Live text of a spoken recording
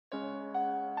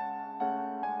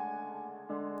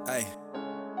Hey.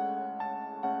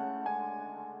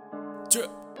 Drip.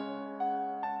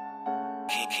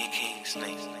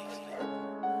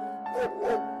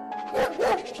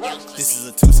 This is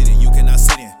a two-seater you cannot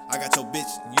sit in. I got your bitch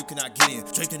and you cannot get in.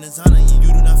 Draped in designer and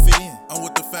you do not fit in. I'm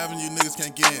with the 5 and you niggas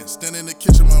can't get in. Stand in the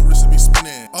kitchen, my wrist will be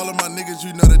spinning. All of my niggas,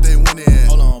 you know that they winning.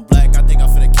 Hold on, Black, I think I'm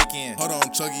finna kick in. Hold on,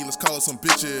 Chuggie, let's call it some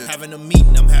bitches. Having a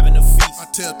meeting, I'm having a feast. I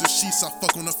tear up the sheets, I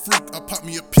fuck on the freak. I pop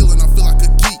me a pill and I feel like a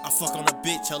geek. I fuck on a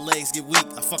bitch, her legs get weak.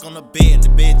 I fuck on the bed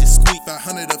just squeak.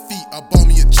 500 a feet, I bought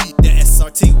me a Jeep. The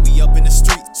SRT, we up in the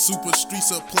street. Super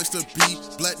streets, a place to be.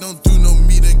 Black don't do no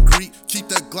meet and greet. Keep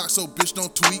that Glock so bitch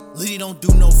don't tweak. Liddy don't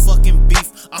do no fucking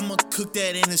beef. I'ma cook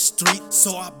that in the street,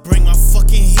 so I bring my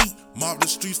fucking heat. Mob the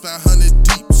streets 500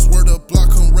 deep. Swear the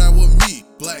block come ride with me.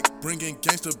 Black bringing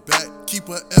gangster back. Keep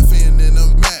a FN in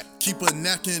a Mac. Keep a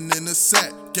napkin in a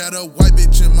sack. Got a white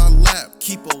bitch in my lap.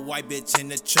 Keep a white bitch in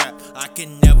the trap. I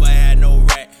can never have no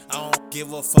rat. I don't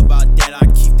give a fuck about that. I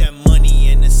keep that money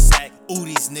in the sack. Ooh,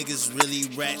 these niggas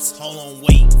really rats. Hold on,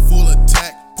 wait. Full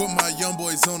attack. Put my young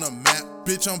boys on a map.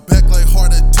 Bitch, I'm back like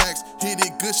heart attacks. Hit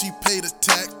it good, she paid a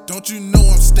tax. Don't you know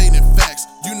I'm stating facts?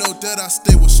 You know that I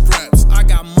stay with straps. I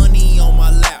got money on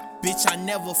my lap. Bitch, I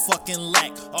never fucking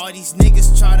lack. All these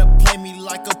niggas try to play me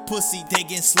like a pussy, they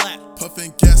get slapped.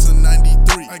 Puffin' gas in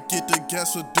 93. I get the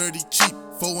gas for dirty cheap.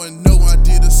 4-0, I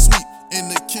did a sweep. In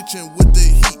the kitchen with the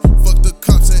heat. Fuck the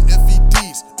cops and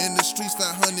FEDs. In the streets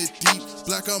 500 deep.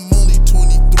 Black, I'm only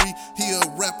 23. He a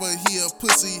rapper, he a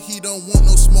pussy. He don't want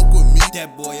no smoke with me.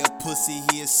 That boy a pussy,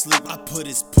 he asleep. I put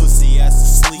his pussy ass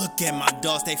to sleep. Look at my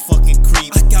dogs, they fucking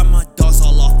creep. I got my dogs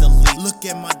all off the leash. Look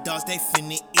at my dogs, they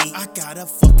finna eat. I got a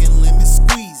fucking lemon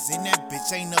squeeze, and that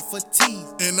bitch ain't up for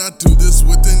teeth. And I do this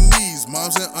with the knees.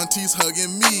 Moms and aunties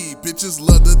hugging me. Bitches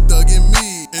love the thug in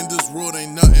me. In this world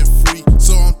ain't nothing free,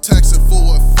 so I'm taxing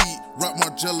for a fee. Rock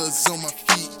Margellas on my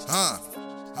feet,